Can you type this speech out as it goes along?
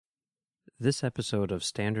This episode of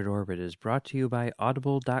Standard Orbit is brought to you by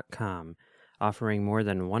Audible.com, offering more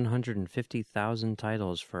than 150,000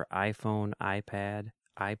 titles for iPhone, iPad,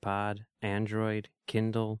 iPod, Android,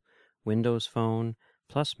 Kindle, Windows Phone,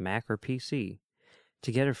 plus Mac or PC.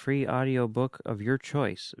 To get a free audiobook of your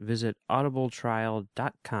choice, visit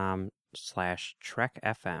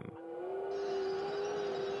audibletrial.com/trekfm.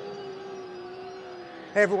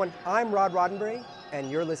 Hey everyone, I'm Rod Roddenberry, and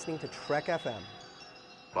you're listening to Trek FM.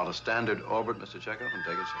 Plot a standard orbit, Mr. Chekhov, and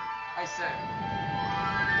take us in. Aye, sir.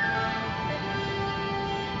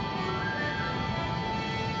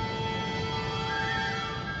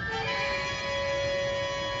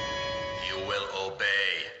 You will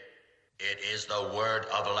obey. It is the word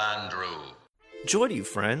of Landru. Joy to you,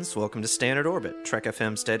 friends. Welcome to Standard Orbit, Trek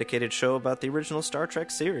FM's dedicated show about the original Star Trek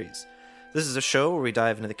series. This is a show where we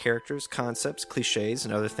dive into the characters, concepts, cliches,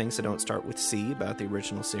 and other things that don't start with C about the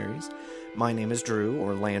original series. My name is Drew,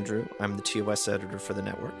 or Landru. I'm the TOS editor for the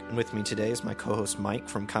network. And with me today is my co-host Mike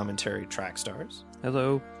from Commentary Track Stars.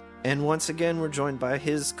 Hello. And once again, we're joined by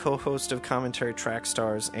his co-host of Commentary Track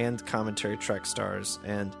Stars and Commentary Track Stars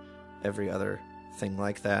and every other thing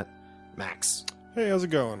like that, Max. Hey, how's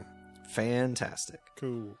it going? Fantastic.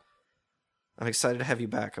 Cool. I'm excited to have you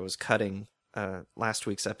back. I was cutting last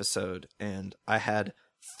week's episode, and I had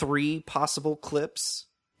 3 possible clips,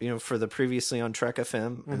 for the previously on Trek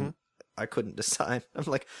FM, and I couldn't decide. I'm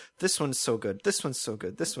like, this one's so good, this one's so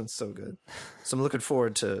good, this one's so good. So I'm looking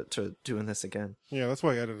forward to doing this again. Yeah, that's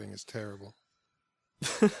why editing is terrible.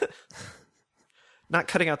 Not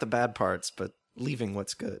cutting out the bad parts, but leaving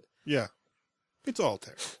what's good. Yeah, it's all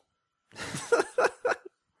terrible.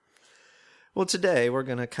 Well, today we're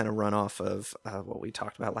going to kind of run off of what we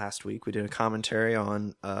talked about last week. We did a commentary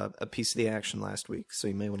on a piece of the action last week, so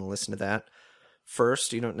you may want to listen to that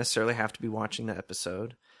first. You don't necessarily have to be watching the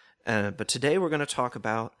episode, but today we're going to talk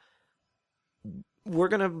about we're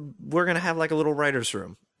gonna have like a little writer's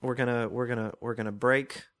room. We're gonna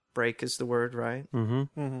break is the word, right?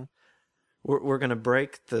 We're gonna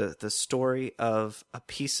break the story of a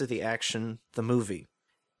piece of the action, the movie.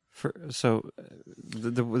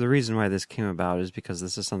 The reason why this came about is because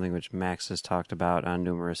this is something which Max has talked about on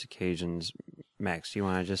numerous occasions. Max, do you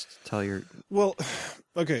want to just tell your... Well,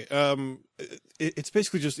 okay, it's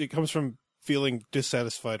basically just, it comes from feeling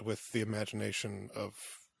dissatisfied with the imagination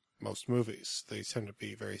of most movies. They tend to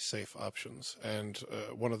be very safe options, and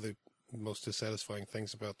one of the most dissatisfying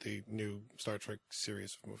things about the new Star Trek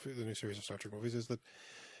series of movies, the new series of Star Trek movies, is that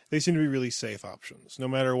they seem to be really safe options, no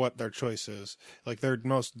matter what their choice is. Like, their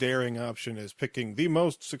most daring option is picking the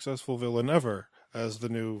most successful villain ever as the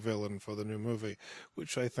new villain for the new movie,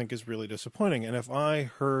 which I think is really disappointing. And if I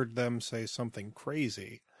heard them say something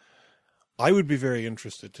crazy, I would be very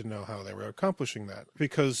interested to know how they were accomplishing that,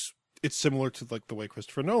 because it's similar to like the way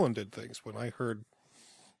Christopher Nolan did things. When I heard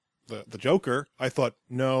the Joker, I thought,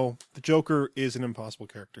 no, the Joker is an impossible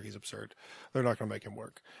character. He's absurd. They're not going to make him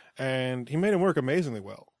work. And he made him work amazingly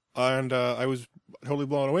well. And I was totally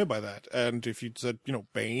blown away by that. And if you'd said,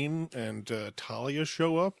 Bane and Talia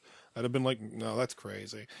show up, I'd have been like, no, that's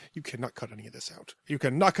crazy. You cannot cut any of this out. You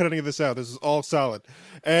cannot cut any of this out. This is all solid.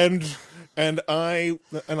 And I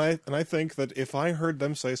think that if I heard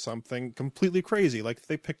them say something completely crazy, like if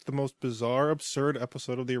they picked the most bizarre, absurd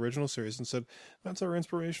episode of the original series and said, that's our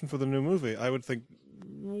inspiration for the new movie, I would think,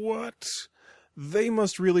 what? They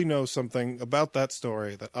must really know something about that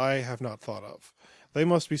story that I have not thought of. They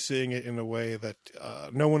must be seeing it in a way that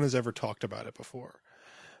no one has ever talked about it before.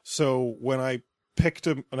 So when I picked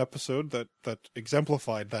an episode that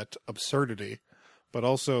exemplified that absurdity, but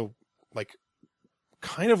also like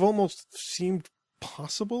kind of almost seemed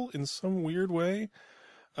possible in some weird way,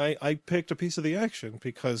 I picked a piece of the action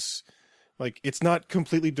because like it's not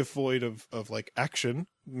completely devoid of like action.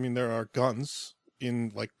 I mean, there are guns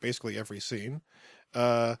in like basically every scene.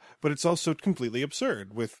 But it's also completely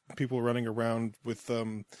absurd, with people running around with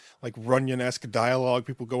like Runyon-esque dialogue,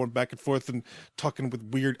 people going back and forth and talking with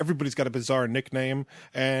weird. Everybody's got a bizarre nickname,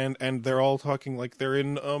 and they're all talking like they're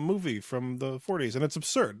in a movie from the 40s, and it's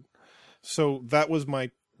absurd. So that was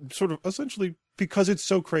my sort of essentially, because it's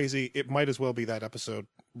so crazy, it might as well be that episode.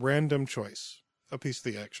 Random choice, a piece of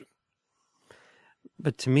the action.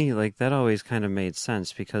 But to me, like, that always kind of made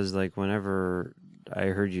sense, because like whenever I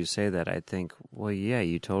heard you say that, I think, well, yeah,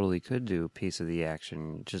 you totally could do a piece of the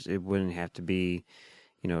action. Just, it wouldn't have to be,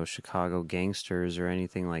 Chicago gangsters or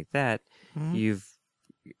anything like that. You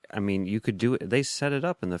could do it. They set it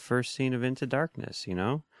up in the first scene of Into Darkness,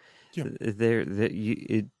 Yeah.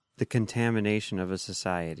 The contamination of a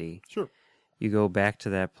society. Sure. You go back to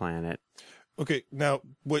that planet. Okay, now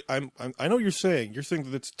what I know you're saying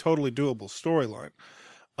that it's a totally doable storyline.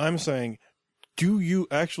 I'm saying do you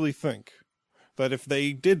actually think that if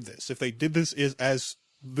they did this is as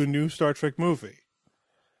the new Star Trek movie,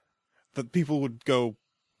 that people would go,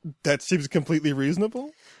 that seems completely reasonable?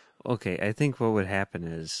 Okay, I think what would happen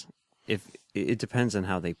is, if it depends on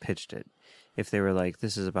how they pitched it. If they were like,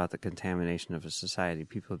 this is about the contamination of a society,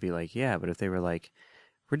 people would be like, yeah. But if they were like,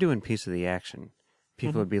 we're doing Piece of the Action,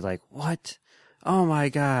 people would be like, what? Oh my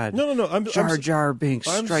God! No. Jar Jar Binks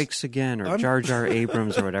strikes again, or Jar Jar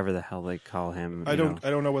Abrams, or whatever the hell they call him. I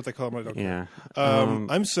don't know what they call him. I don't Yeah. know.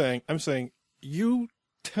 I'm saying, you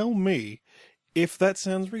tell me if that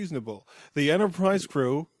sounds reasonable. The Enterprise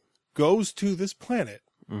crew goes to this planet,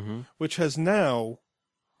 which has now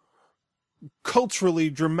culturally,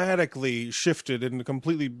 dramatically shifted in a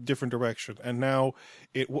completely different direction, and now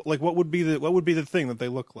what would be the thing that they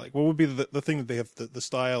look like? What would be the thing that they have, the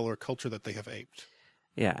style or culture that they have aped?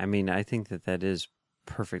 Yeah, I mean, I think that is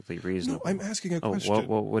perfectly reasonable. No, I'm asking a question.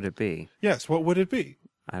 What would it be? Yes, what would it be?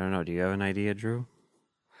 I don't know. Do you have an idea, Drew?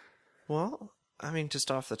 Well, I mean, just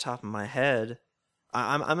off the top of my head,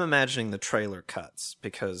 I'm imagining the trailer cuts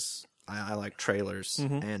because I like trailers,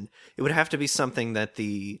 and it would have to be something that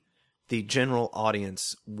the general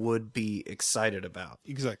audience would be excited about.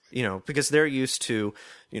 Exactly. You know, because they're used to,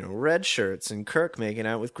 red shirts and Kirk making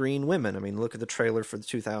out with green women. I mean, look at the trailer for the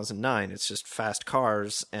 2009. It's just fast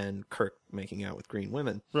cars and Kirk making out with green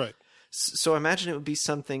women. Right. So I imagine it would be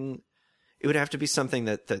something, it would have to be something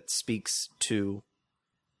that speaks to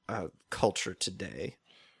culture today.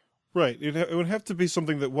 Right. It would have to be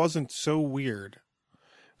something that wasn't so weird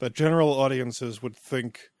that general audiences would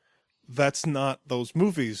think, that's not those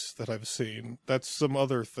movies that I've seen. That's some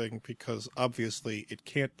other thing, because obviously it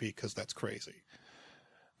can't be, because that's crazy.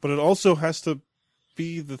 But it also has to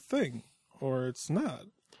be the thing, or it's not.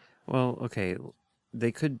 Well, okay,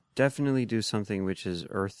 they could definitely do something which is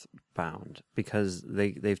earthbound, because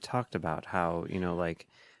they've talked about how, like,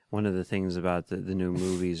 one of the things about the new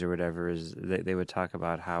movies or whatever is they would talk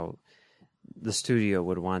about how the studio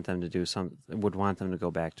would want them to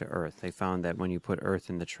go back to Earth. They found that when you put Earth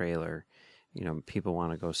in the trailer, people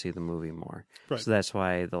want to go see the movie more. Right. So that's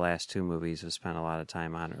why the last two movies have spent a lot of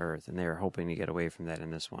time on Earth, and they were hoping to get away from that in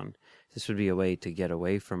this one. This would be a way to get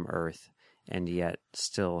away from Earth and yet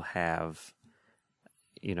still have,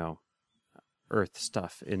 Earth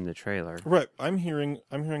stuff in the trailer. Right. I'm hearing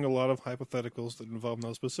a lot of hypotheticals that involve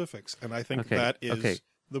no specifics, and I think that is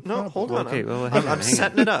the problem. No, hold on. Okay, well, I'm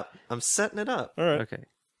setting it up. I'm setting it up. All right. Okay.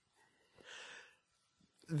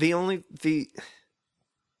 The only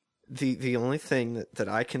thing that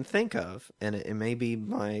I can think of, and it may be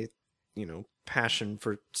my, passion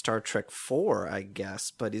for Star Trek 4, I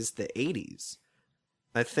guess, but is the 80s.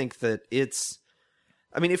 I think that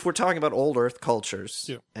if we're talking about old Earth cultures,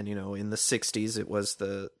 and, in the 60s it was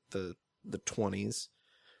the 20s,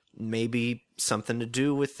 maybe something to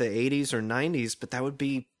do with the 80s or 90s, but that would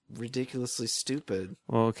be ridiculously stupid.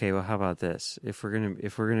 Well, okay. Well, how about this? If we're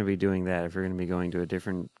gonna be doing that, if we're gonna be going to a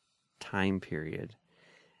different time period,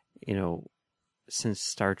 since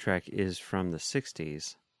Star Trek is from the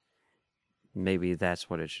 60s, maybe that's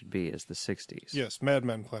what it should be, is the 60s. Yes, Mad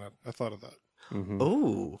Men Planet. I thought of that. Mm-hmm.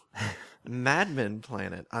 Ooh, Mad Men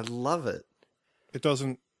Planet. I love it. It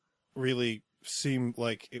doesn't really seem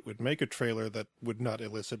like it would make a trailer that would not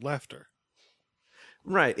elicit laughter.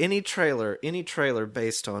 Right. Any trailer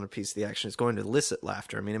based on a piece of the action is going to elicit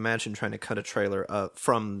laughter. I mean, imagine trying to cut a trailer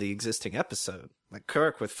from the existing episode. Like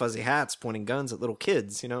Kirk with fuzzy hats pointing guns at little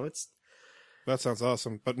kids, it's... That sounds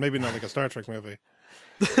awesome, but maybe not like a Star Trek movie.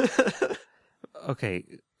 Okay,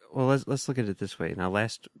 well, let's look at it this way. Now,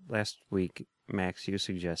 last week, Max, you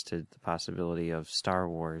suggested the possibility of Star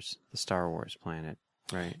Wars, the Star Wars planet,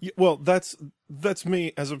 right? Yeah, well, that's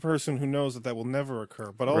me as a person who knows that will never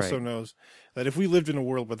occur, but also knows that if we lived in a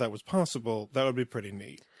world where that was possible, that would be pretty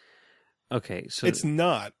neat. Okay, so it's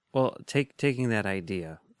not. Well, taking that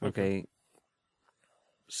idea, okay,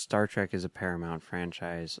 Star Trek is a Paramount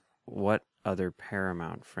franchise. What other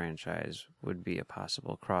Paramount franchise would be a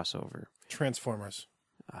possible crossover? Transformers.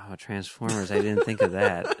 Oh, Transformers! I didn't think of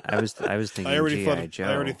that. I was thinking G.I. Joe.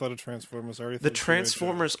 I already thought of Transformers. The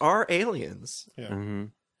Transformers are aliens. Yeah. Mm-hmm.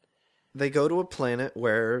 They go to a planet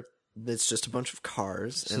where it's just a bunch of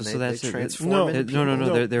cars, and they transform into people.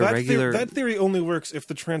 No. They're regular. That theory only works if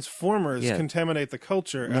the Transformers contaminate the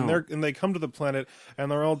culture, and they come to the planet and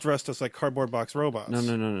they're all dressed as like cardboard box robots.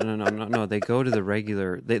 No. They go to the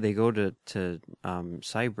regular. They go to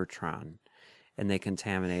Cybertron, and they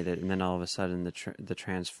contaminate it, and then all of a sudden the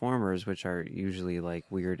Transformers, which are usually like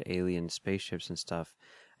weird alien spaceships and stuff,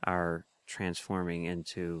 are transforming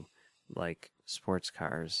into like sports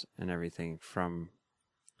cars and everything from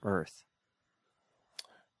Earth.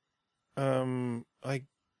 I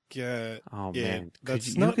get. Oh it. man, That's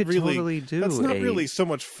you not could really. totally do. That's not really so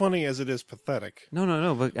much funny as it is pathetic.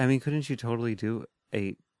 No. But I mean, couldn't you totally do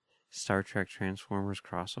a Star Trek Transformers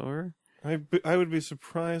crossover? I would be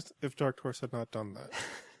surprised if Dark Horse had not done that.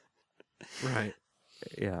 Right.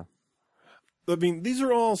 Yeah. I mean, these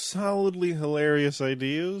are all solidly hilarious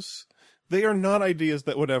ideas. They are not ideas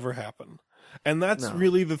that would ever happen, and that's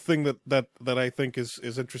really the thing that I think is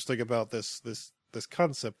interesting about this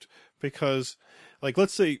concept. Because, like,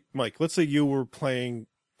 let's say you were playing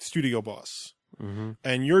Studio Boss,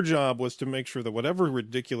 and your job was to make sure that whatever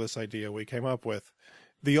ridiculous idea we came up with,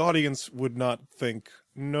 the audience would not think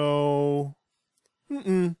no.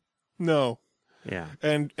 Yeah.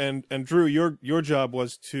 And Drew, your job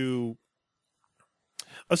was to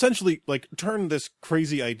essentially like turn this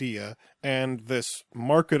crazy idea and this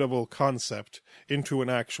marketable concept into an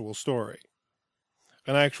actual story,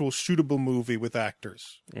 an actual shootable movie with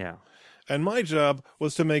actors. Yeah. And my job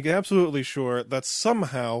was to make absolutely sure that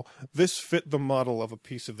somehow this fit the model of a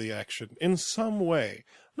piece of the action in some way,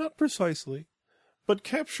 not precisely, but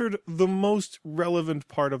captured the most relevant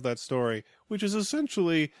part of that story, which is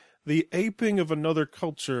essentially the aping of another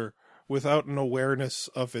culture without an awareness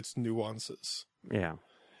of its nuances. Yeah.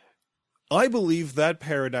 I believe that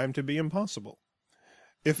paradigm to be impossible.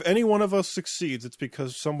 If any one of us succeeds, it's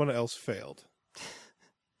because someone else failed.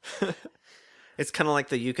 It's kind of like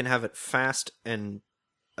you can have it fast and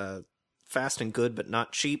good, but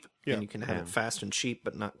not cheap. Yeah. And you can have it fast and cheap,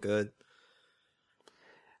 but not good.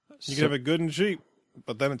 You can have it good and cheap,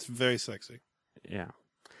 but then it's very sexy. Yeah.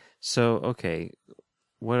 So, okay,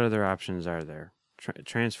 what other options are there?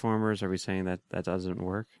 Transformers, are we saying that doesn't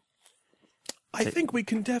work? I think we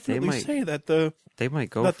can definitely say that they might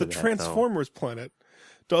go that for the that, Transformers planet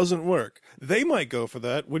doesn't work. They might go for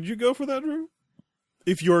that. Would you go for that, Drew?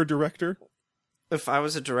 If you're a director? If I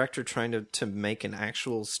was a director trying to make an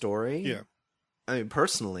actual story, yeah. I mean,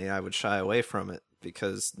 personally, I would shy away from it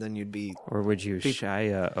because then you'd be... Or would you shy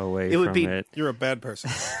away from it? You're a bad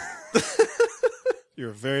person.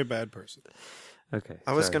 You're a very bad person. Okay.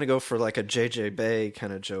 I was going to go for like a J.J. Bay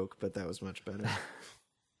kind of joke, but that was much better.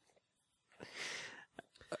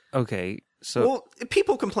 Okay, so... Well,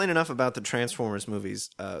 people complain enough about the Transformers movies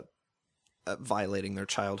violating their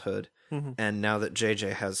childhood. Mm-hmm. And now that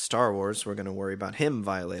JJ has Star Wars, we're going to worry about him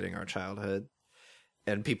violating our childhood.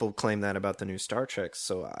 And people claim that about the new Star Trek.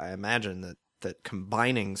 So I imagine that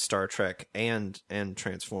combining Star Trek and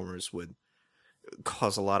Transformers would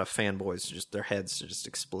cause a lot of fanboys to their heads to just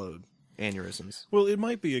explode. Aneurysms. Well, it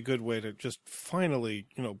might be a good way to just finally,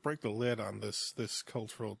 break the lid on this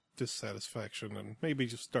cultural dissatisfaction and maybe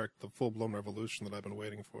just start the full-blown revolution that I've been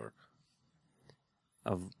waiting for.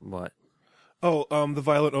 Of what? Oh, the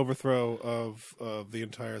violent overthrow of the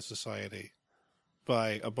entire society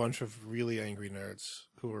by a bunch of really angry nerds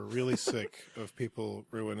who are really sick of people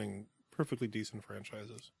ruining perfectly decent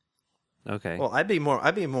franchises. Okay. Well, I'd be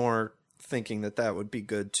more thinking that would be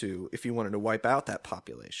good too if you wanted to wipe out that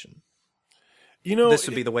population. This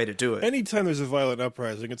would be the way to do it. Anytime there's a violent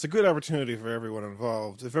uprising, it's a good opportunity for everyone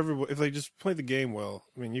involved. If they just play the game well,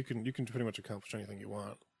 I mean, you can pretty much accomplish anything you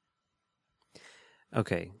want.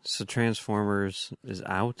 Okay, so Transformers is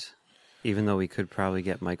out, even though we could probably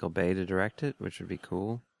get Michael Bay to direct it, which would be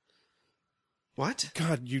cool. What?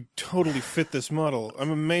 God, you totally fit this model. I'm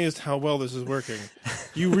amazed how well this is working.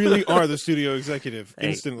 You really are the studio executive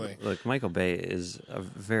instantly. Hey, look, Michael Bay is a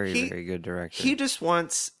very, very good director. He just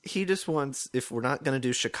wants, if we're not going to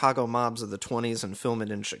do Chicago mobs of the 20s and film it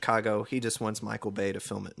in Chicago, he just wants Michael Bay to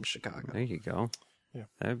film it in Chicago. There you go. Yeah.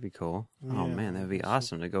 That would be cool. Yeah. Oh, man, that would be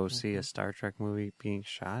awesome to go see a Star Trek movie being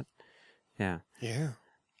shot. Yeah. Yeah.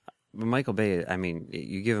 But Michael Bay, I mean,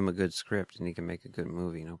 you give him a good script and he can make a good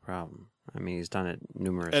movie, no problem. I mean, he's done it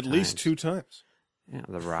numerous times. At least 2 times. Yeah,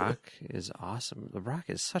 The Rock is awesome. The Rock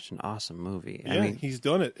is such an awesome movie. Yeah, I mean, he's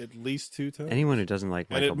done it at least 2 times. Anyone who doesn't like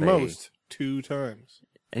Michael Bay... And at most, 2 times.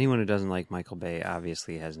 Anyone who doesn't like Michael Bay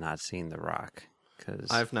obviously has not seen The Rock.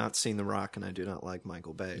 I've not seen The Rock, and I do not like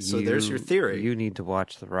Michael Bay. So there's your theory. You need to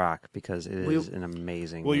watch The Rock, because it is an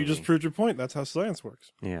amazing movie. You just proved your point. That's how science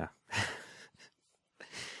works. Yeah.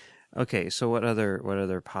 Okay, so what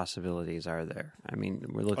other possibilities are there? I mean,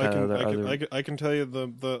 we look at other. I can tell you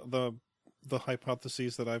the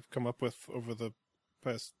hypotheses that I've come up with over the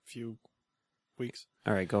past few weeks.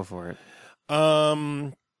 All right, go for it.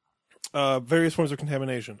 Various forms of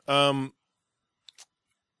contamination.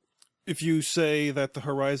 If you say that the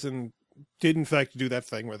Horizon did in fact do that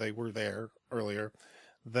thing where they were there earlier,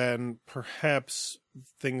 then perhaps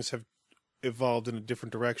things have evolved in a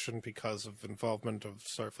different direction because of involvement of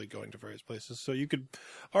Starfleet going to various places. So you could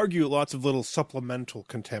argue lots of little supplemental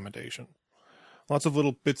contamination. Lots of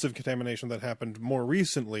little bits of contamination that happened more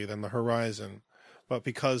recently than the Horizon. But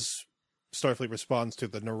because Starfleet responds to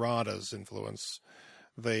the Narada's influence,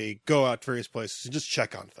 they go out to various places and just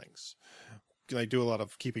check on things. They do a lot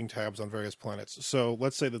of keeping tabs on various planets. So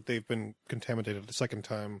let's say that they've been contaminated a second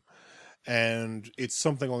time, and it's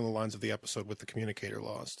something along the lines of the episode with the communicator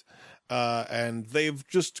lost. And they've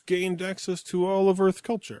just gained access to all of Earth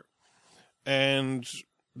culture. And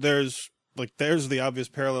there's the obvious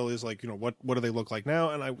parallel is like, what do they look like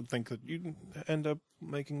now? And I would think that you'd end up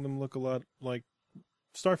making them look a lot like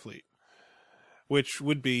Starfleet, which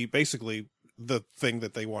would be basically the thing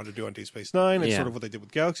that they wanted to do on Deep Space Nine. It's sort of what they did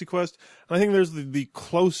with Galaxy Quest. And I think there's the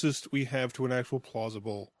closest we have to an actual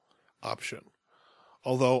plausible option.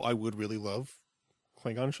 Although I would really love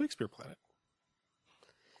Klingon Shakespeare Planet.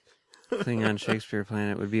 Klingon Shakespeare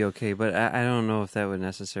Planet would be okay, but I don't know if that would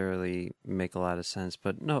necessarily make a lot of sense.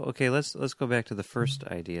 But no, okay, let's go back to the first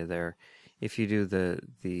idea there. If you do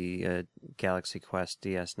the Galaxy Quest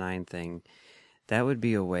DS9 thing, that would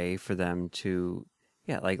be a way for them to,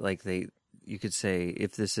 you could say,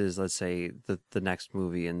 if this is, let's say, the next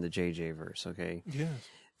movie in the JJ verse, okay? Yes.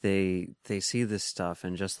 They see this stuff,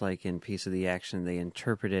 and just like in Piece of the Action, they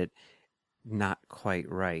interpret it not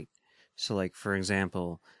quite right. So, like, for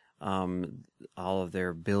example, all of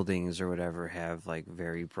their buildings or whatever have, like,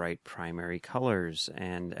 very bright primary colors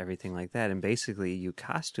and everything like that. And basically, you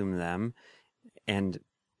costume them and,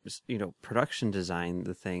 production design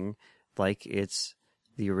the thing like it's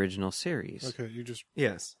the original series. Okay,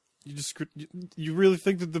 Yes. You really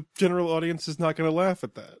think that the general audience is not going to laugh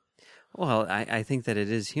at that? Well, I think that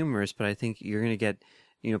it is humorous, but I think you're going to get,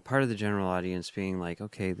 part of the general audience being like,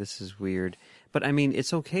 okay, this is weird. But, I mean,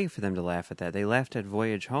 it's okay for them to laugh at that. They laughed at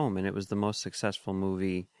Voyage Home, and it was the most successful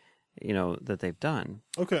movie, that they've done.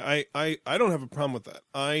 Okay, I don't have a problem with that.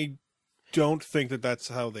 I don't think that that's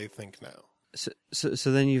how they think now.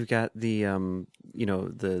 So then you've got the,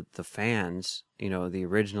 the fans, the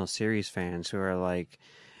original series fans who are like,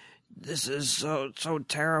 this is so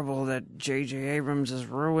terrible that J.J. Abrams has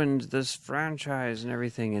ruined this franchise and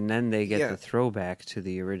everything. And then they get the throwback to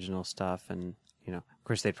the original stuff. And, of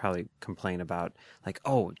course, they'd probably complain about, like,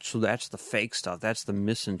 oh, so that's the fake stuff. That's the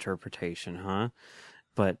misinterpretation, huh?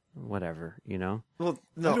 But whatever, Well,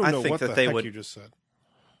 no, I don't know think what that the they heck would. you just said.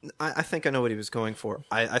 I think I know what he was going for.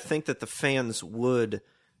 I think that the fans would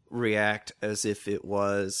react as if it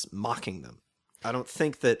was mocking them. I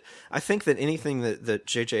think that anything that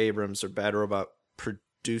J.J. Abrams or Bad Robot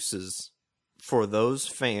produces for those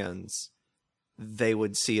fans, they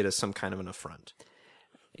would see it as some kind of an affront.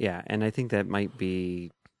 Yeah, and I think that might be...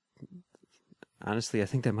 Honestly, I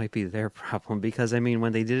think that might be their problem, because, I mean,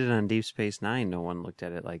 when they did it on Deep Space Nine, no one looked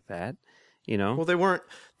at it like that, Well, they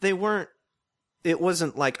weren't... It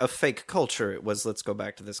wasn't like a fake culture. It was, let's go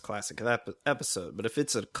back to this classic episode. But if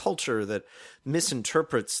it's a culture that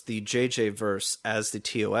misinterprets the JJ verse as the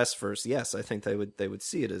TOS verse, yes, I think they would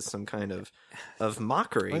see it as some kind of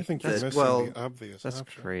mockery. I think you're missing the obvious that's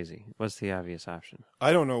option. crazy. What's the obvious option?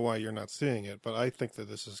 I don't know why you're not seeing it, but I think that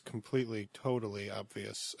this is completely, totally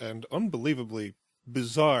obvious and unbelievably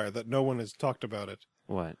bizarre that no one has talked about it.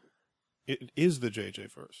 What? It is the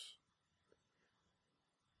JJ verse.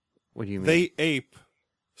 What do you mean? They ape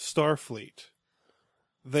Starfleet.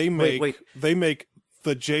 They make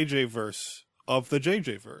the JJ verse of the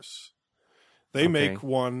JJ verse. They make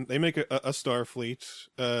a Starfleet,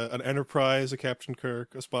 an Enterprise, a Captain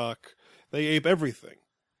Kirk, a Spock. They ape everything,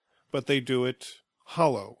 but they do it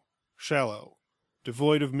hollow, shallow,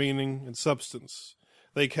 devoid of meaning and substance.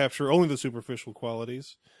 They capture only the superficial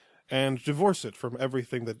qualities and divorce it from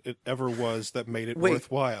everything that it ever was that made it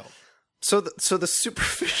worthwhile. So the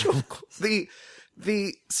superficial,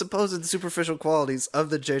 the supposed superficial qualities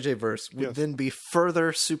of the JJ verse would then be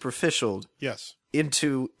further superficialed. Yes.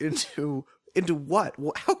 Into what?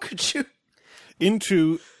 How could you?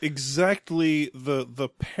 Into exactly the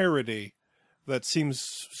parody that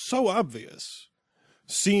seems so obvious.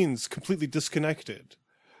 Scenes completely disconnected.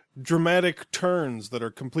 Dramatic turns that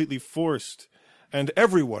are completely forced. And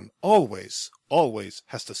everyone always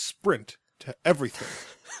has to sprint to everything.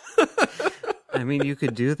 I mean, you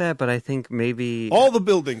could do that, but I think maybe... All the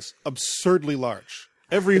buildings absurdly large.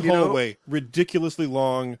 Every hallway ridiculously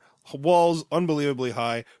long. Walls unbelievably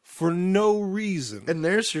high for no reason. And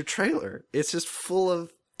there's your trailer. It's just full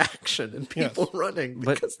of action and people running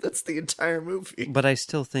because that's the entire movie. But I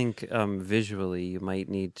still think visually you might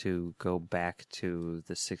need to go back to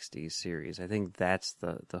the 60s series. I think that's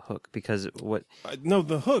the hook, because what... No,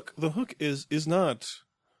 the hook is not...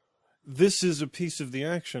 this is a piece of the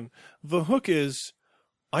action. The hook is,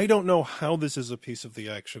 I don't know how this is a piece of the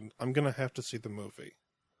action. I'm going to have to see the movie.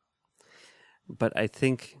 But I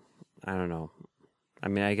think, I don't know. I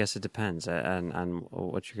mean, I guess it depends on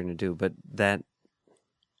what you're going to do. But that,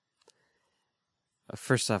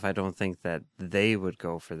 first off, I don't think that they would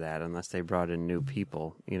go for that unless they brought in new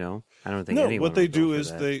people, you know? I don't think anyone what they would go do for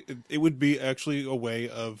is that. it would be actually a way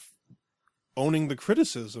of owning the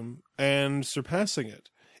criticism and surpassing it.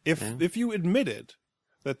 If you admitted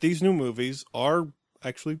that these new movies are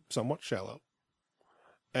actually somewhat shallow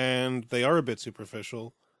and they are a bit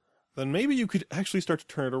superficial, then maybe you could actually start to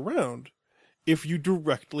turn it around if you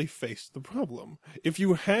directly faced the problem. If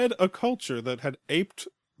you had a culture that had aped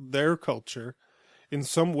their culture in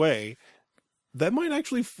some way, that might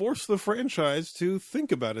actually force the franchise to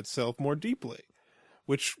think about itself more deeply,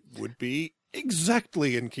 which would be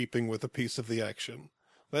exactly in keeping with a piece of the action.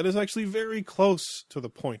 That is actually very close to the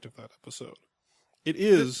point of that episode. It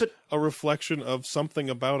is a reflection of something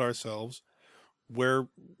about ourselves where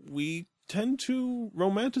we tend to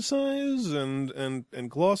romanticize and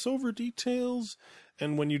gloss over details,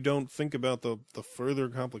 and when you don't think about the further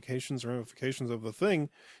complications or ramifications of the thing,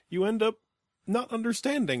 you end up not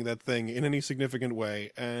understanding that thing in any significant way,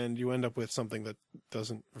 and you end up with something that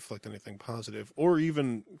doesn't reflect anything positive or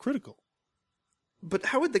even critical. But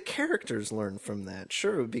how would the characters learn from that?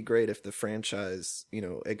 Sure, it would be great if the franchise,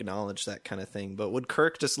 acknowledged that kind of thing. But would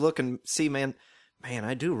Kirk just look and see, man,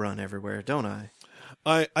 I do run everywhere, don't I?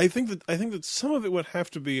 I think that some of it would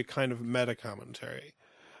have to be a kind of meta commentary,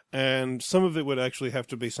 and some of it would actually have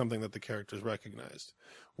to be something that the characters recognized.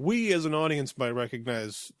 We, as an audience, might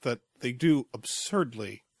recognize that they do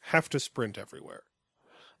absurdly have to sprint everywhere.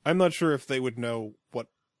 I'm not sure if they would know what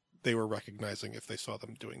they were recognizing if they saw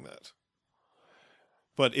them doing that.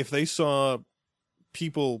 But if they saw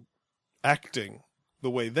people acting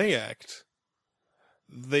the way they act,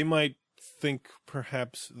 they might think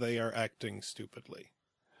perhaps they are acting stupidly.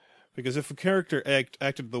 Because if a character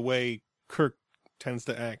acted the way Kirk tends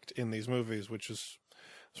to act in these movies, which is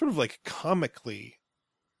sort of like comically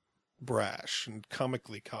brash and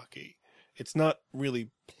comically cocky, it's not really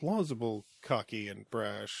plausible cocky and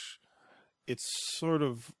brash. It's sort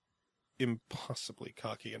of impossibly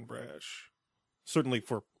cocky and brash. Certainly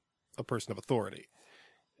for a person of authority.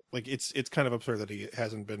 Like, it's kind of absurd that he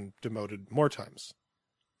hasn't been demoted more times.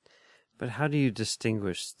 But how do you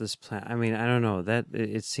distinguish this plan? I mean, I don't know. That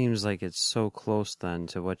it seems like it's so close then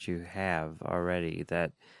to what you have already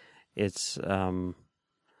that it's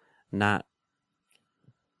not.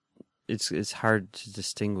 It's hard to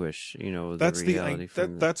distinguish, the reality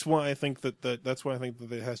from that's why I think that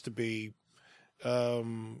it has to be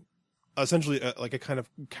essentially like a kind of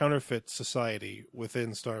counterfeit society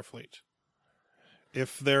within Starfleet.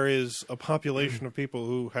 If there is a population of people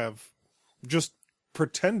who have just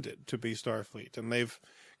pretended to be Starfleet and they've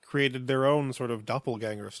created their own sort of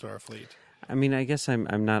doppelganger Starfleet. I mean, I guess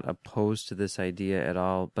I'm not opposed to this idea at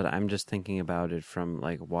all, but I'm just thinking about it from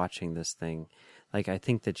like watching this thing. Like, I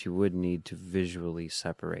think that you would need to visually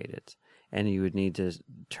separate it, and you would need to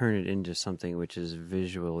turn it into something which is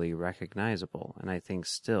visually recognizable. And I think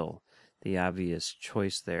still the obvious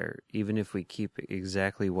choice there, even if we keep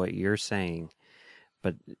exactly what you're saying,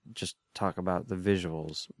 but just talk about the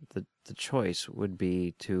visuals, the choice would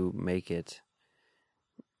be to make it,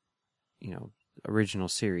 original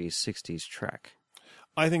series 60s Trek.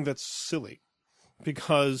 I think that's silly,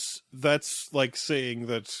 because that's like saying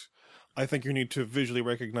that I think you need to visually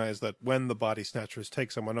recognize that when the body snatchers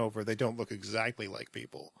take someone over, they don't look exactly like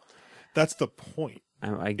people. That's the point.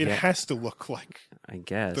 It has to look like, I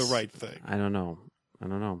guess, the right thing. I don't know.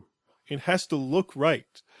 It has to look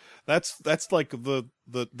right. That's like the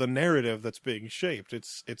narrative that's being shaped.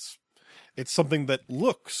 It's something that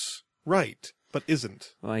looks right but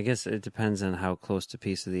isn't. Well, I guess it depends on how close to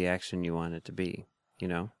piece of the action you want it to be.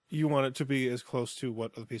 You want it to be as close to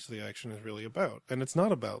what the piece of the action is really about, and it's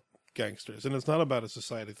not about gangsters, and it's not about a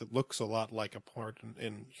society that looks a lot like a part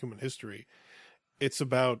in human history. It's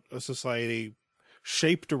about a society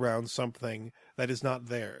shaped around something that is not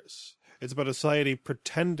theirs. It's about a society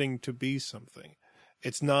pretending to be something.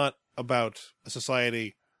 It's not about a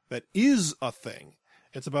society that is a thing.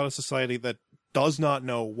 It's about a society that does not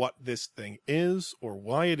know what this thing is or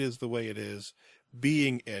why it is the way it is,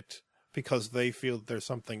 being it because they feel there's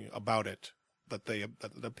something about it that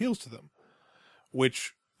appeals to them,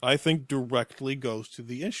 which I think directly goes to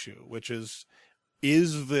the issue, which is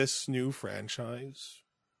this new franchise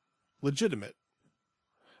legitimate?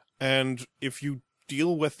 And if you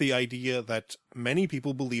deal with the idea that many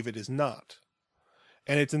people believe it is not,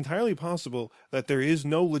 and it's entirely possible that there is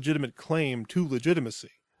no legitimate claim to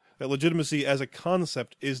legitimacy, that legitimacy as a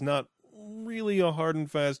concept is not really a hard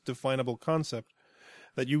and fast definable concept,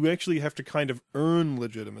 that you actually have to kind of earn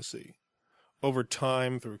legitimacy over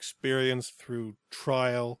time, through experience, through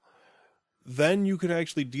trial. Then you could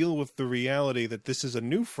actually deal with the reality that this is a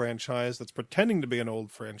new franchise that's pretending to be an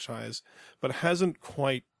old franchise, but hasn't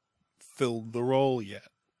quite filled the role yet.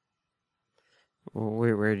 Well,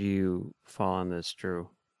 where do you fall on this, Drew?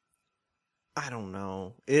 I don't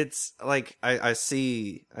know. It's like I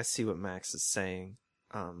see what Max is saying.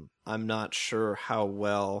 I'm not sure how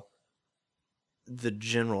well the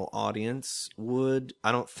general audience would.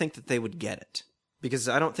 I don't think that they would get it, because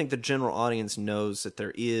I don't think the general audience knows that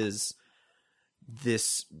there is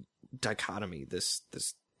this dichotomy, this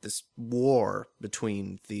war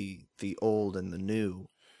between the old and the new.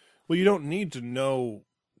 Well, you don't need to know,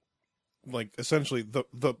 like, essentially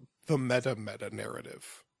the meta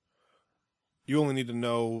narrative. You only need to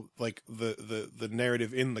know, like, the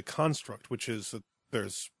narrative in the construct, which is that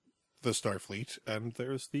there's the Starfleet and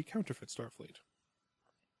there's the counterfeit Starfleet.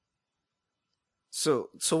 So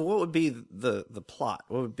what would be the plot?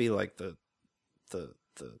 What would be like the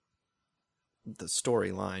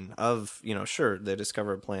storyline of, you know, sure, they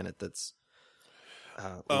discover a planet that's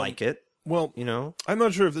like it. Well, you know, I'm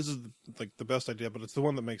not sure if this is like the best idea, but it's the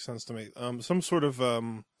one that makes sense to me. Some sort of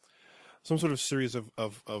series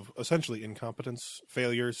of essentially incompetence,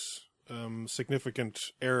 failures,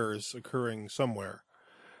 significant errors occurring somewhere,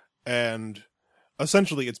 and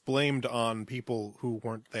essentially it's blamed on people who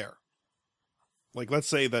weren't there. Like, let's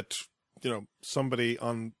say that, you know,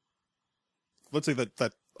 let's say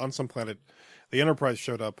that on some planet, the Enterprise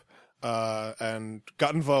showed up and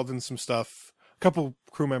got involved in some stuff. A couple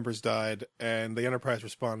crew members died, and the Enterprise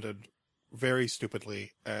responded very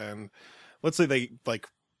stupidly. And let's say they, like,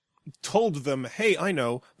 told them, hey, I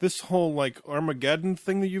know, this whole, like, Armageddon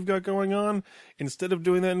thing that you've got going on, instead of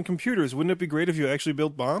doing that in computers, wouldn't it be great if you actually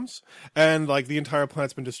built bombs? And, like, the entire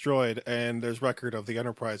planet's been destroyed, and there's record of the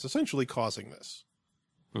Enterprise essentially causing this.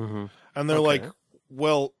 Mm-hmm. And they're like,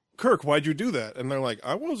 well, Kirk, why'd you do that? And they're like,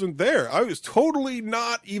 I wasn't there. I was totally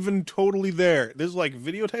not even totally there. There's, like,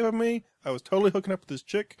 videotape of me. I was totally hooking up with this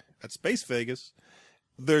chick at Space Vegas.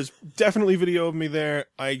 There's definitely video of me there.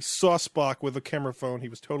 I saw Spock with a camera phone. He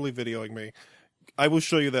was totally videoing me. I will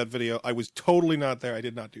show you that video. I was totally not there. I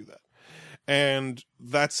did not do that. And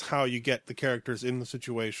that's how you get the characters in the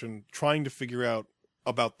situation, trying to figure out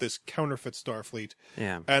about this counterfeit Starfleet.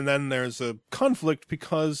 Yeah. And then there's a conflict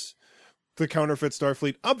because the counterfeit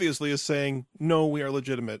Starfleet obviously is saying, no, we are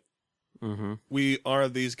legitimate. Mm-hmm. We are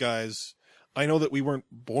these guys. I know that we weren't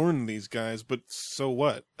born these guys, but so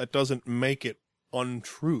what? That doesn't make it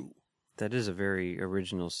untrue. That is a very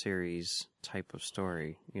original series type of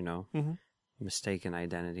story, you know? Mm-hmm. Mistaken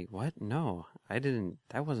identity. What? No, I didn't.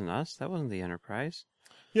 That wasn't us. That wasn't the Enterprise.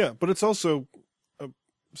 Yeah, but it's also a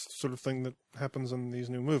sort of thing that happens in these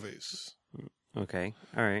new movies. Okay.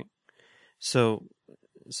 All right. So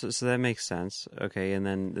that makes sense. Okay, and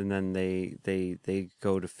then they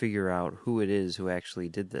go to figure out who it is who actually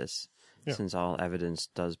did this, since all evidence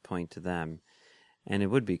does point to them. And it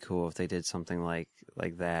would be cool if they did something like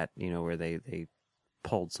that, you know, where they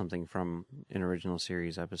pulled something from an original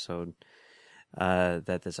series episode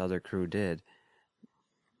that this other crew did.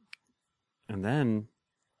 And then,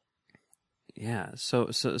 yeah, so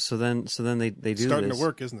then they do this. It's starting to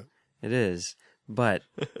work, isn't it? It is, but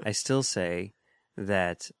I still say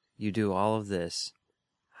that you do all of this,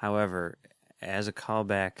 however, as a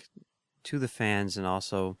callback to the fans and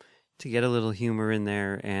also to get a little humor in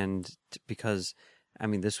there, and because, I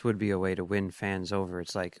mean, this would be a way to win fans over.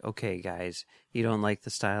 It's like, okay, guys, you don't like the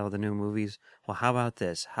style of the new movies? Well, how about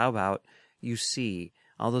this? How about you see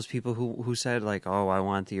all those people who said, like, oh, I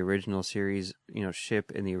want the original series, you know,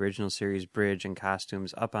 ship in the original series bridge and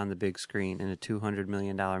costumes up on the big screen in a $200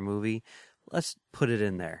 million movie. Let's put it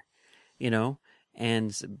in there, you know?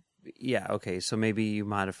 And yeah, okay, so maybe you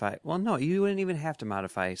modify. Well, no, you wouldn't even have to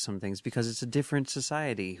modify some things because it's a different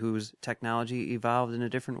society whose technology evolved in a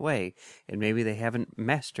different way. And maybe they haven't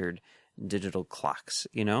mastered digital clocks,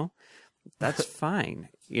 you know? That's fine,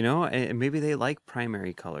 you know? And maybe they like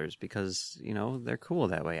primary colors because, you know, they're cool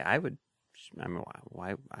that way. I would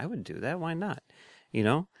do that. Why not? You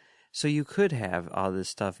know? So you could have all this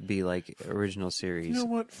stuff be like original series. You know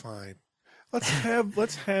what? Fine. Let's have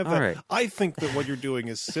that. Right. I think that what you're doing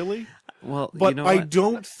is silly. Well, but you know I what?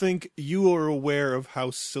 don't think you are aware of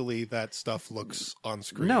how silly that stuff looks on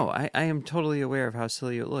screen. No, I am totally aware of how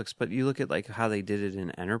silly it looks. But you look at like how they did it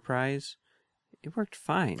in Enterprise. It worked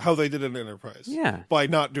fine. How they did it in Enterprise. Yeah. By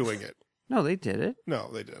not doing it. No, they did it. No,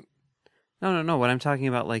 they didn't. No. What I'm talking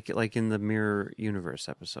about, like in the Mirror Universe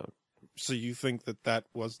episode. So you think that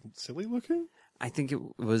wasn't silly looking? I think it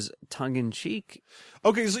was tongue-in-cheek.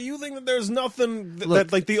 Okay, so you think that there's nothing Look,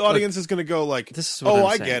 that like the audience is going to go like, this is what oh, I'm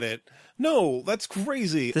I saying. get it. No, that's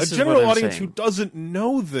crazy. This A is general what I'm audience saying. who doesn't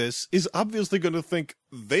know this is obviously going to think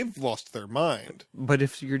they've lost their mind. But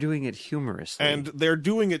if you're doing it humorously... And they're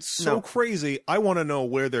doing it so No. crazy, I want to know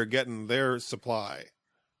where they're getting their supply.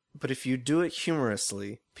 But if you do it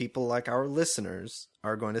humorously, people like our listeners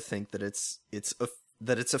are going to think that it's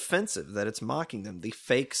offensive, that it's mocking them. The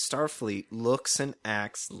fake Starfleet looks and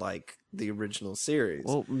acts like the original series.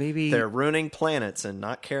 Well, maybe... They're ruining planets and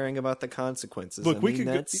not caring about the consequences. Look, we could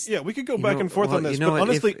go back and forth on this, but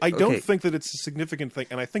honestly, I don't think that it's a significant thing,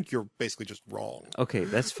 and I think you're basically just wrong. Okay,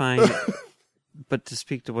 that's fine. But to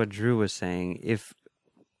speak to what Drew was saying, if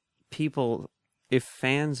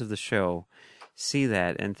fans of the show see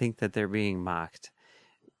that and think that they're being mocked,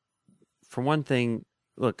 for one thing,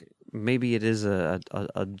 look, maybe it is a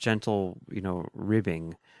gentle,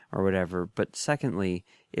 ribbing or whatever. But secondly,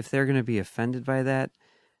 if they're going to be offended by that,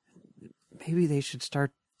 maybe they should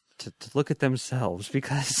start to look at themselves,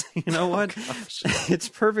 because you know what? It's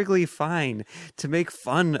perfectly fine to make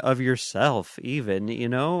fun of yourself, even,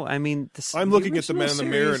 I mean... I'm looking at the man in the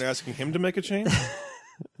mirror and asking him to make a change?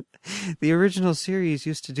 The original series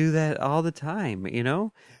used to do that all the time,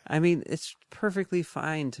 I mean, it's perfectly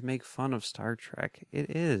fine to make fun of Star Trek.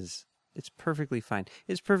 It is. It's perfectly fine.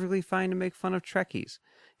 It's perfectly fine to make fun of Trekkies.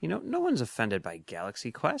 No one's offended by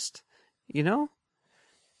Galaxy Quest,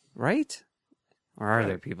 right? Or are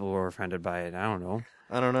there people who are offended by it? I don't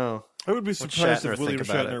know. I would be surprised Shatner if William think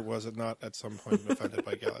about Shatner it? was not at some point offended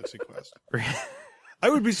by Galaxy Quest. I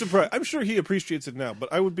would be surprised. I'm sure he appreciates it now,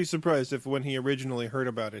 but I would be surprised if when he originally heard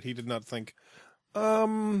about it, he did not think,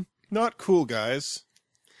 not cool, guys.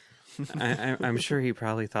 I'm sure he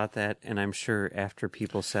probably thought that, and I'm sure after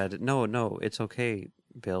people said, no, it's okay,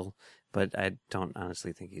 Bill, but I don't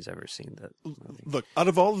honestly think he's ever seen that movie. Look, out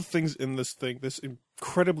of all the things in this thing, this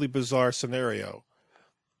incredibly bizarre scenario,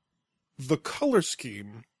 the color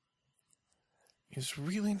scheme is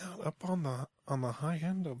really not up on the high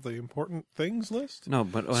end of the important things list. No,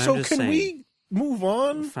 but what so I'm just can saying, we move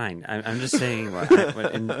on? Fine. I'm just saying,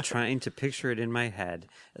 and trying to picture it in my head,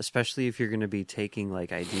 especially if you're going to be taking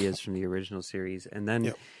like ideas from the original series, and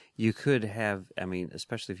then you could have, I mean,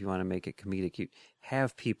 especially if you want to make it comedic, you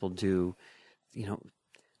have people do,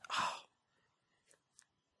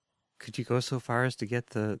 could you go so far as to get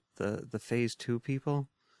the Phase 2 people?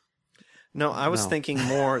 No, I was thinking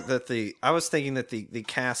more that the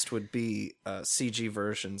cast would be CG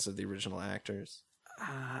versions of the original actors.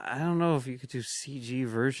 I don't know if you could do CG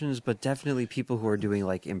versions, but definitely people who are doing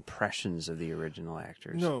like impressions of the original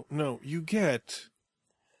actors. No, you get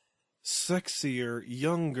sexier,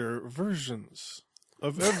 younger versions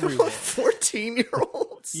of everyone.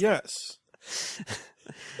 14-year-olds. Yes.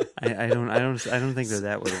 I don't think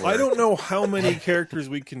that would work. I don't know how many characters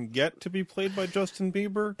we can get to be played by Justin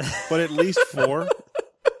Bieber, but at least 4.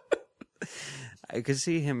 I could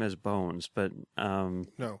see him as Bones, but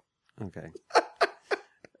No. okay.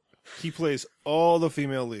 He plays all the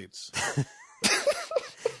female leads.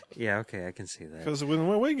 Yeah, okay, I can see that. Because with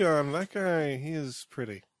my wig on, that guy, he is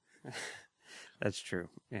pretty. That's true.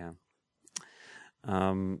 Yeah.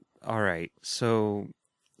 All right. So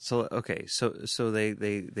okay. So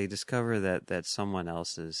they discover that someone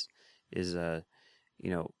else is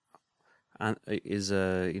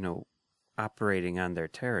operating on their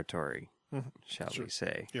territory, shall we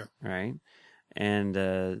say? Yeah. Right. And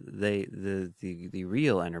the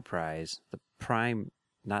real Enterprise, the Prime,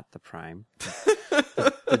 not the Prime,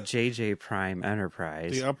 the JJ Prime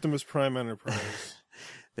Enterprise, The Optimus Prime Enterprise.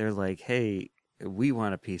 they're like, hey, we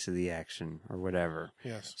want a piece of the action or whatever.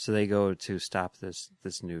 Yes. So they go to stop this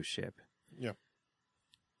new ship. Yep.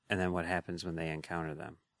 And then what happens when they encounter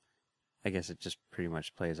them? I guess it just pretty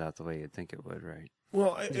much plays out the way you'd think it would, right?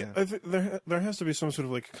 Well, I think there has to be some sort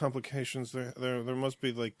of like complications. There must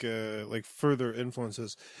be like further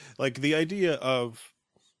influences, like the idea of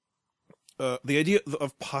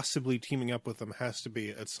possibly teaming up with them has to be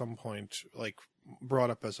at some point like brought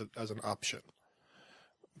up as an option,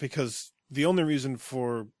 because the only reason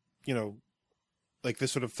for like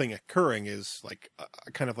this sort of thing occurring is like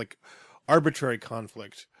a kind of like arbitrary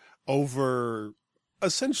conflict over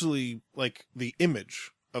essentially like the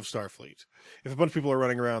image of Starfleet. If a bunch of people are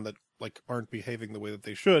running around that like aren't behaving the way that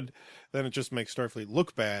they should, then it just makes Starfleet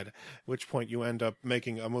look bad, at which point you end up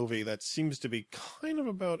making a movie that seems to be kind of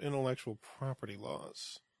about intellectual property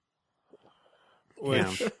laws.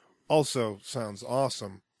 Which also sounds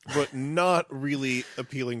awesome, but not really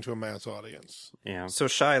appealing to a mass audience. Yeah. So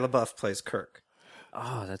Shia LaBeouf plays Kirk.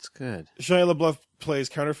 Oh, that's good. Shia LaBeouf plays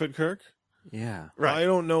Counterfeit Kirk. Yeah. Right. I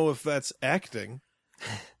don't know if that's acting.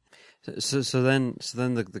 So then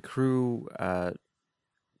the crew.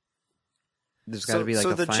 There's got to be like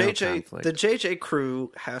a final conflict. The JJ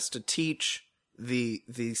crew has to teach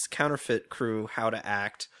these counterfeit crew how to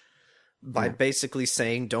act by basically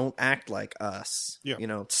saying, "Don't act like us." Yeah. You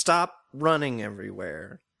know, stop running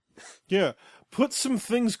everywhere. Yeah, put some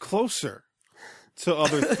things closer to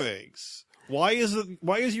other things. Why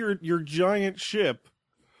is your giant ship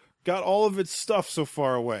got all of its stuff so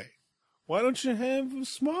far away? Why don't you have a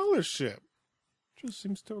smaller ship? Just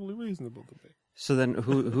seems totally reasonable to me. So then,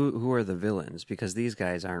 who are the villains? Because these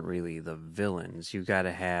guys aren't really the villains. You got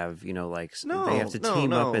to have, they have to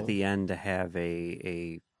team up at the end to have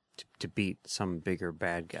to beat some bigger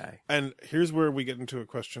bad guy. And here's where we get into a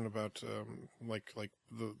question about like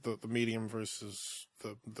the medium versus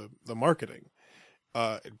the marketing.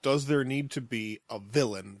 Does there need to be a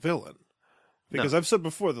villain? Because I've said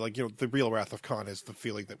before that the real Wrath of Khan is the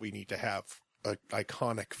feeling that we need to have an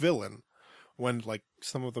iconic villain. When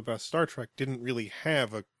some of the best Star Trek didn't really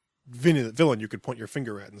have a villain you could point your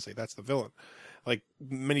finger at and say that's the villain. Like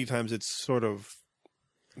many times it's sort of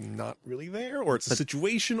not really there, or it's a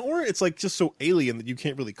situation, or it's just so alien that you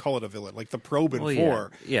can't really call it a villain. Like the probe in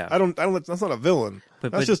 4. Yeah. I don't. That's not a villain.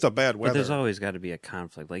 That's just a bad weather. But there's always got to be a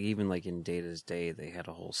conflict. Like even in Data's Day, they had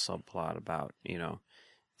a whole subplot about the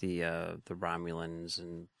Romulans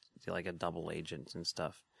and like a double agent and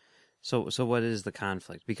stuff. So what is the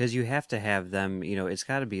conflict? Because you have to have them, it's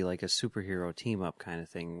got to be like a superhero team up kind of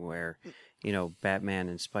thing where, Batman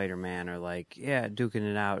and Spider-Man are duking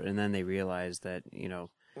it out, and then they realize that,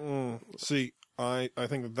 See, I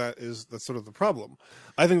think that's sort of the problem.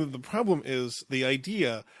 I think that the problem is the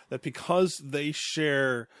idea that because they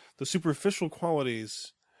share the superficial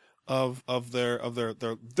qualities of their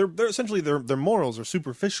essentially their morals are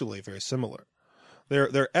superficially very similar.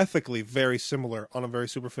 They're ethically very similar on a very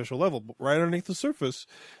superficial level, but right underneath the surface,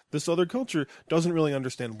 this other culture doesn't really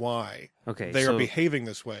understand why they are behaving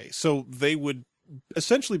this way. So they would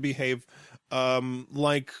essentially behave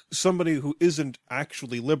like somebody who isn't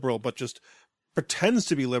actually liberal, but just pretends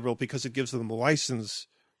to be liberal because it gives them the license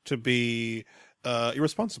to be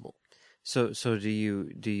irresponsible. So do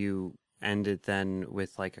you end it then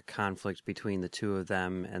with a conflict between the two of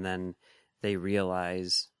them, and then they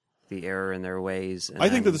realize the error in their ways? And I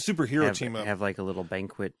think that the superhero team up have a little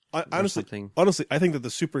banquet. Honestly, I think that the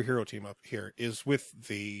superhero team up here is with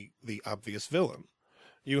the obvious villain.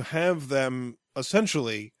 You have them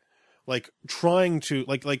essentially trying to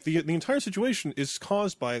the entire situation is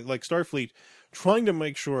caused by Starfleet trying to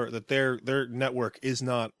make sure that their network is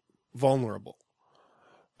not vulnerable,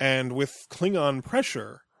 and with Klingon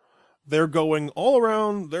pressure, they're going all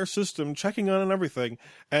around their system, checking on and everything,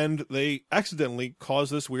 and they accidentally cause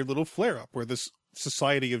this weird little flare-up where this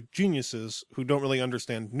society of geniuses who don't really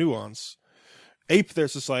understand nuance ape their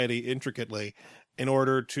society intricately in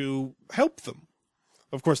order to help them.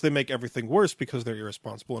 Of course, they make everything worse because they're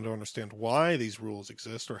irresponsible and don't understand why these rules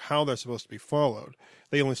exist or how they're supposed to be followed.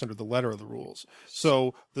 They only understand the letter of the rules.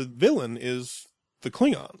 So the villain is the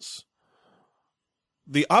Klingons.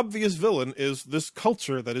 The obvious villain is this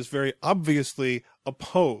culture that is very obviously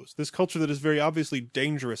opposed. This culture that is very obviously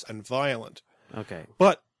dangerous and violent. Okay.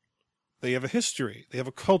 But they have a history. They have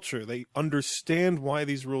a culture. They understand why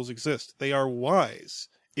these rules exist. They are wise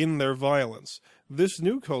in their violence. This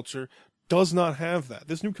new culture does not have that.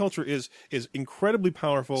 This new culture is incredibly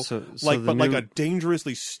powerful, like a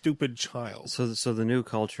dangerously stupid child. So the new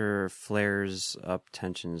culture flares up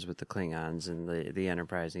tensions with the Klingons, and the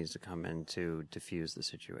Enterprise needs to come in to diffuse the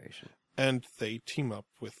situation. And they team up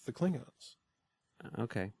with the Klingons.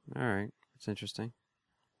 Okay, all right, that's interesting.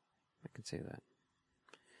 I can see that.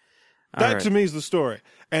 That to me is the story,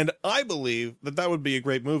 and I believe that would be a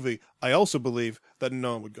great movie. I also believe that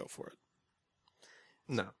no one would go for it.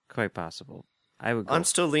 No. Quite possible. I would go. I'm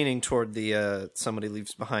still leaning toward the somebody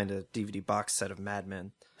leaves behind a DVD box set of Mad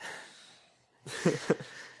Men.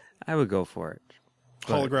 I would go for it.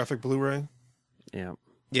 Holographic Blu-ray? Yeah.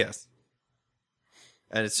 Yes.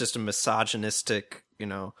 And it's just a misogynistic,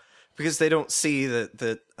 because they don't see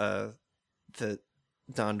that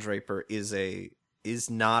Don Draper is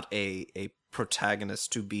not a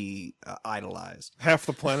protagonist to be idolized. Half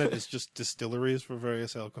the planet is just distilleries for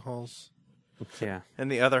various alcohols. Yeah.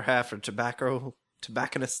 And the other half are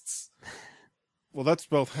tobacconists. Well, that's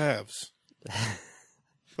both halves.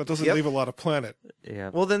 That doesn't leave a lot of planet.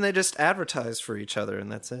 Yeah. Well, then they just advertise for each other,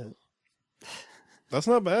 and that's it. That's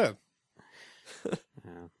not bad.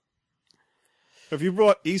 Yeah. Have you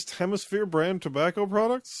brought East Hemisphere brand tobacco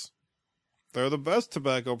products? They're the best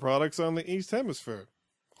tobacco products on the East Hemisphere.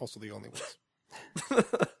 Also the only ones.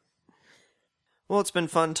 Well, it's been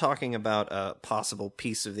fun talking about a possible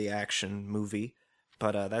piece of the action movie,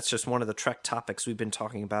 but that's just one of the Trek topics we've been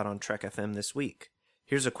talking about on Trek FM this week.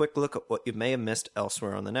 Here's a quick look at what you may have missed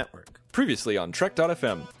elsewhere on the network. Previously on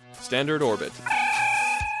Trek.fm, Standard Orbit.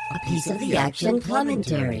 A piece of the action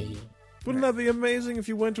commentary. Wouldn't that be amazing if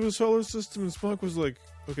you went to a solar system and Spock was like,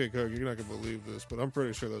 okay, Kirk, you're not going to believe this, but I'm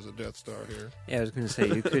pretty sure there's a Death Star here. Yeah, I was going to say,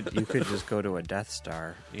 you could just go to a Death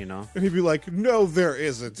Star, you know? And he'd be like, no, there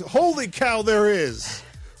isn't. Holy cow, there is.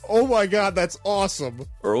 Oh my god, that's awesome.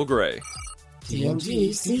 Earl Grey.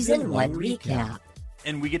 TNG Season 1 recap.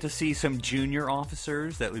 And we get to see some junior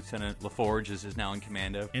officers that Lieutenant LaForge is now in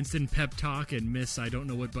command of. Instant pep talk and miss I don't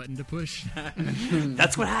know what button to push.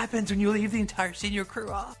 That's what happens when you leave the entire senior crew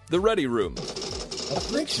off. The Ready Room.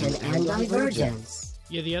 Affliction and Divergence.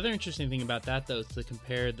 Yeah, the other interesting thing about that, though, is to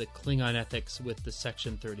compare the Klingon ethics with the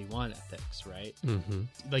Section 31 ethics, right? Mm-hmm.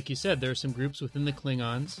 Like you said, there are some groups within the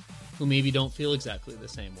Klingons who maybe don't feel exactly the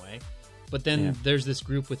same way. But then there's this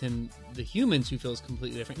group within the humans who feels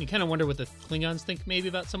completely different. You kind of wonder what the Klingons think maybe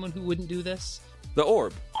about someone who wouldn't do this. The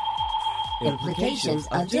Orb. Implications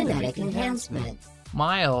of genetic enhancement.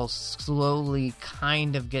 Miles slowly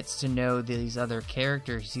kind of gets to know these other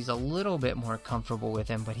characters. He's a little bit more comfortable with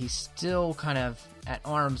them, but he's still kind of at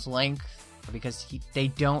arm's length because they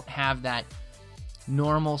don't have that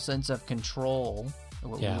normal sense of control,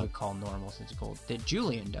 or what we would call normal sense of control, that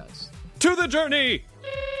Julian does. To the journey!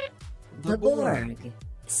 The Borg.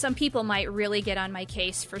 Some people might really get on my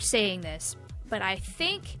case for saying this, but I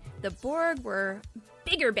think the Borg were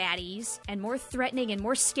bigger baddies and more threatening and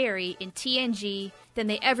more scary in TNG than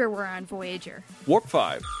they ever were on Voyager. Warp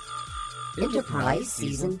 5. Enterprise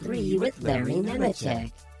Season 3 with Larry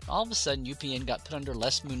Nemechek. All of a sudden, UPN got put under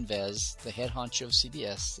Les Moonves, the head honcho of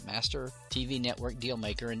CBS, the master TV network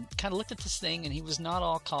dealmaker, and kind of looked at this thing, and he was not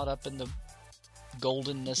all caught up in the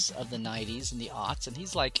goldenness of the 90s and the aughts, and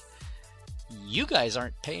he's like, you guys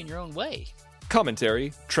aren't paying your own way.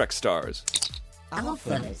 Commentary, Trek Stars.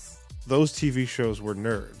 Alphas. Those TV shows were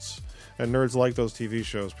nerds. And nerds liked those TV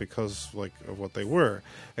shows because, of what they were.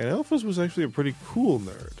 And Alphas was actually a pretty cool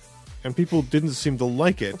nerd. And people didn't seem to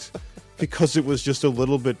like it because it was just a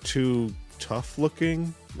little bit too tough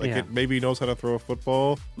looking. It maybe knows how to throw a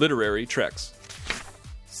football. Literary Treks.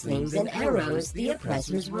 Slings and arrows, the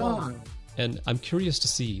oppressor's wrong. And I'm curious to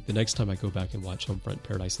see, the next time I go back and watch Homefront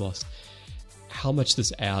Paradise Lost, how much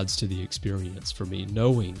this adds to the experience for me,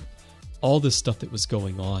 knowing all this stuff that was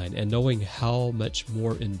going on and knowing how much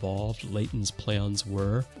more involved Leighton's plans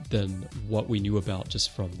were than what we knew about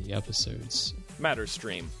just from the episodes. Matter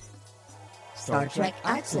Stream. Star Trek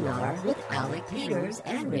Axanar with Alec Peters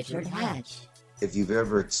and Richard Hatch. If you've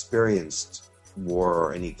ever experienced war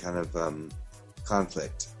or any kind of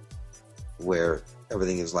conflict where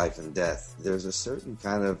everything is life and death, there's a certain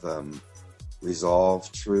kind of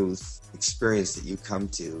resolve, truth, experience that you come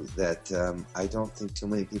to that I don't think too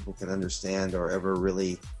many people can understand or ever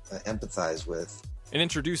really empathize with. And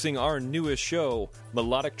introducing our newest show,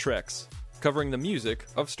 Melodic Treks, covering the music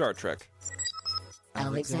of Star Trek.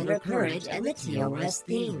 Alexander Courage and the TOS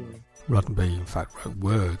theme. Roddenberry in fact wrote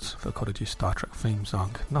words for Cottage's Star Trek theme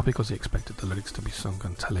song, not because he expected the lyrics to be sung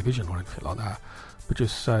on television or anything like that, but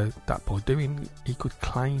just so that by doing he could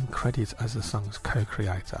claim credit as the song's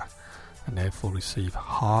co-creator and therefore receive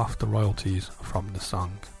half the royalties from the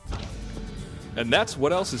song. And that's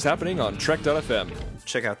what else is happening on Trek.fm.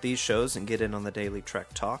 Check out these shows and get in on the daily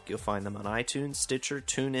Trek Talk. You'll find them on iTunes, Stitcher,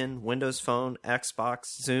 TuneIn, Windows Phone,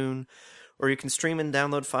 Xbox, Zune, or you can stream and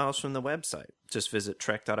download files from the website. Just visit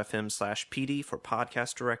trek.fm/PD for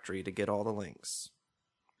podcast directory to get all the links.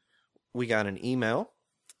 We got an email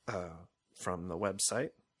from the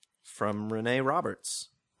website from Renee Roberts,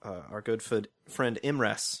 our good friend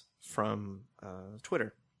Imres from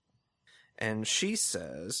Twitter. And she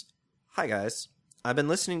says, "Hi guys, I've been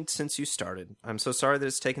listening since you started. I'm so sorry that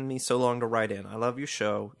it's taken me so long to write in. I love your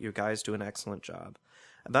show. You guys do an excellent job.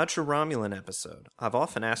 About your Romulan episode, I've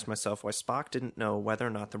often asked myself why Spock didn't know whether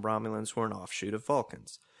or not the Romulans were an offshoot of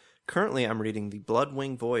Vulcans. Currently, I'm reading The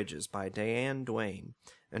Bloodwing Voyages by Diane Duane,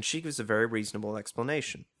 and she gives a very reasonable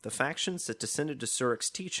explanation. The factions that descended to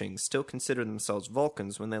Surak's teachings still considered themselves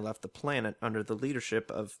Vulcans when they left the planet under the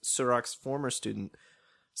leadership of Surak's former student,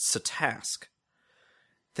 Satask.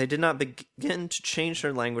 They did not begin to change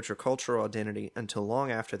their language or cultural identity until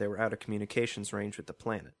long after they were out of communications range with the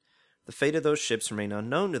planet. The fate of those ships remained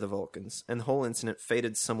unknown to the Vulcans, and the whole incident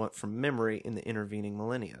faded somewhat from memory in the intervening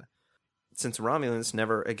millennia. Since the Romulans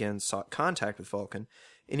never again sought contact with Vulcan,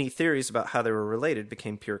 any theories about how they were related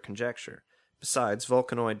became pure conjecture. Besides,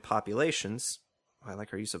 Vulcanoid populations, I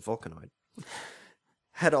like our use of Vulcanoid,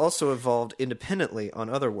 had also evolved independently on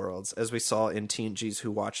other worlds, as we saw in TNG's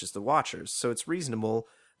Who Watches the Watchers, so it's reasonable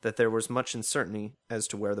that there was much uncertainty as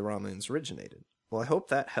to where the Romulans originated. Well, I hope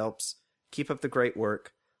that helps. Keep up the great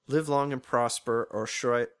work. Live long and prosper, or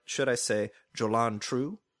should I say, Jolan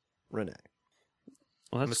True, Renee.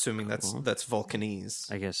 Well, I'm assuming cool. that's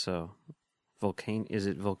Vulcanese. I guess so. Is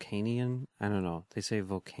it Vulcanian? I don't know. They say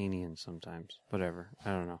Vulcanian sometimes. Whatever.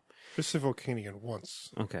 I don't know. Just say Vulcanian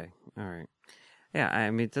once. Okay. All right. Yeah,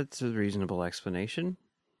 I mean, that's a reasonable explanation.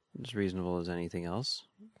 As reasonable as anything else.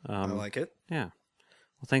 I like it. Yeah.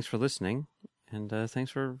 Well, thanks for listening, and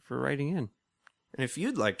thanks for writing in. And if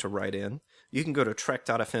you'd like to write in, you can go to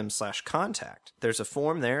trek.fm/contact. There's a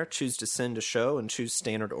form there. Choose to send a show and choose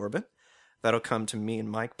Standard Orbit. That'll come to me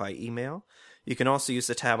and Mike by email. You can also use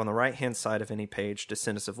the tab on the right-hand side of any page to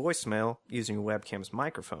send us a voicemail using your webcam's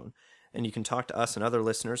microphone. And you can talk to us and other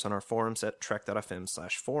listeners on our forums at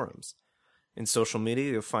trek.fm/forums. In social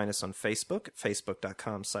media, you'll find us on Facebook at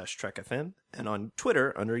facebook.com/trekfm and on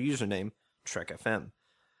Twitter under username TrekFM.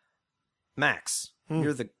 Max,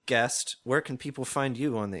 you're the guest. Where can people find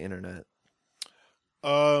you on the internet?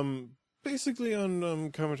 Basically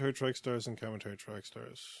on Commentary Trek Stars and Commentary Trek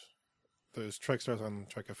Stars. There's Trek Stars on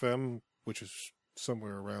Trek FM, which is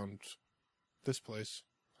somewhere around this place,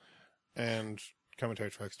 and Commentary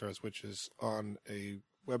Trek Stars, which is on a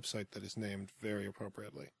website that is named very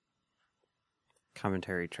appropriately.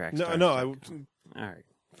 Commentary Track. No, All right,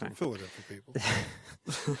 fine. Fill it up for people.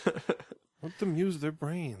 Let them use their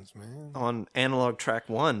brains, man. On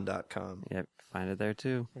analogtrack1.com. Yep, find it there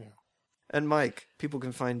too. Yeah. And Mike, people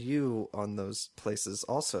can find you on those places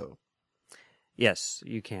also. Yes,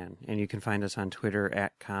 you can. And you can find us on Twitter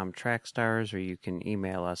at ComTrackStars, or you can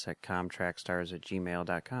email us at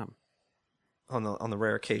comtrackstars@gmail.com. On the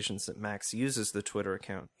rare occasions that Max uses the Twitter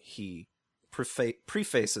account, he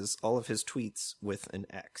prefaces all of his tweets with an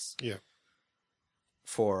X. Yeah.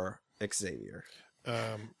 For Xavier.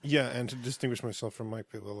 Yeah, and to distinguish myself from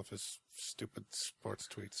Mike with all of his stupid sports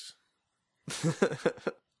tweets.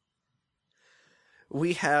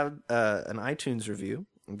 We have an iTunes review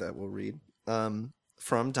that we'll read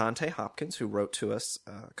from Dante Hopkins, who wrote to us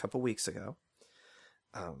a couple weeks ago.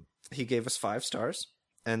 He gave us 5 stars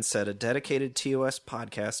and said, a dedicated TOS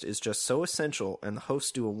podcast is just so essential, and the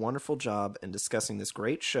hosts do a wonderful job in discussing this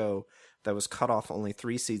great show that was cut off only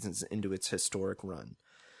 3 seasons into its historic run.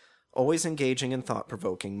 Always engaging and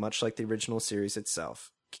thought-provoking, much like the original series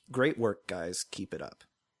itself. Great work, guys. Keep it up.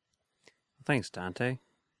 Thanks, Dante.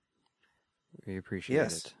 We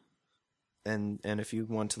appreciate it. And if you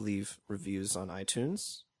want to leave reviews on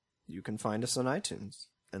iTunes, you can find us on iTunes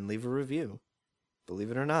and leave a review.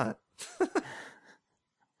 Believe it or not.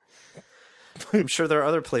 I'm sure there are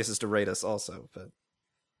other places to rate us also, but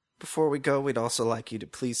before we go, we'd also like you to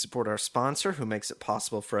please support our sponsor, who makes it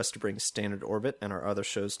possible for us to bring Standard Orbit and our other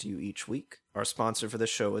shows to you each week. Our sponsor for the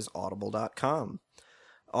show is Audible.com.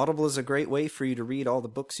 Audible is a great way for you to read all the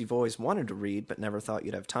books you've always wanted to read but never thought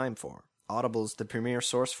you'd have time for. Audible is the premier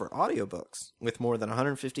source for audiobooks, with more than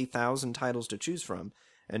 150,000 titles to choose from,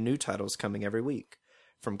 and new titles coming every week.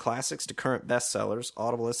 From classics to current bestsellers,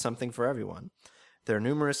 Audible is something for everyone. There are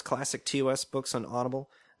numerous classic TOS books on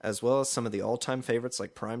Audible, as well as some of the all-time favorites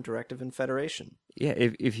like Prime Directive and Federation. Yeah,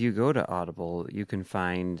 if you go to Audible, you can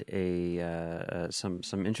find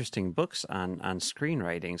some interesting books on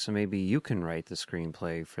screenwriting. So maybe you can write the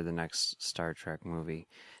screenplay for the next Star Trek movie.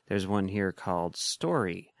 There's one here called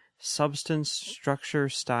Story: Substance, Structure,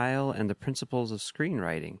 Style, and the Principles of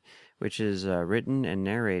Screenwriting, which is written and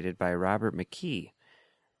narrated by Robert McKee.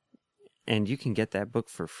 And you can get that book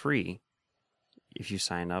for free if you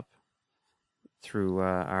sign up through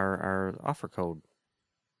our offer code.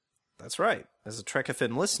 That's right. As a Trek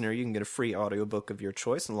FM listener, you can get a free audiobook of your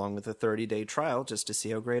choice along with a 30-day trial just to see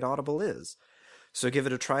how great Audible is. So give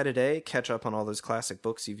it a try today, catch up on all those classic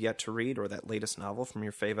books you've yet to read, or that latest novel from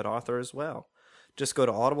your favorite author as well. Just go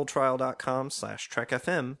to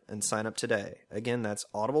audibletrial.com/trekfm and sign up today. Again, that's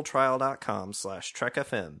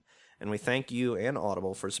audibletrial.com/trekfm. And we thank you and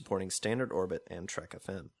Audible for supporting Standard Orbit and Trek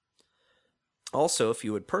FM. Also, if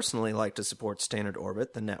you would personally like to support Standard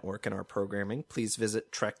Orbit, the network, and our programming, please visit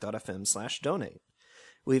trek.fm/donate.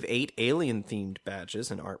 We have 8 alien-themed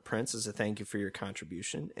badges and art prints as a thank you for your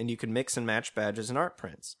contribution, and you can mix and match badges and art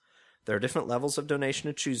prints. There are different levels of donation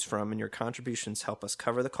to choose from, and your contributions help us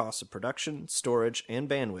cover the costs of production, storage, and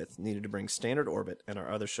bandwidth needed to bring Standard Orbit and our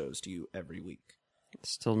other shows to you every week.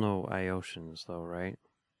 Still no Iotians, though, right?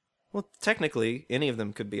 Well, technically, any of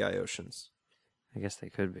them could be Iotians. I guess they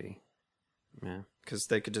could be. Yeah. Because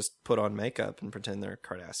they could just put on makeup and pretend they're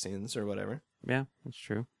Cardassians or whatever. Yeah, that's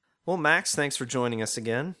true. Well, Max, thanks for joining us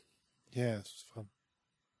again. Yeah, this was fun.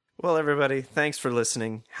 Well, everybody, thanks for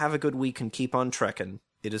listening. Have a good week and keep on trekking.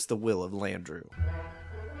 It is the will of Landru.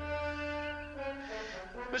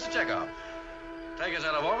 Mr. Chekhov, take us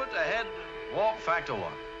out of orbit, ahead, warp factor 1.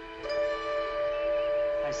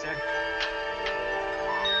 Hi, sir.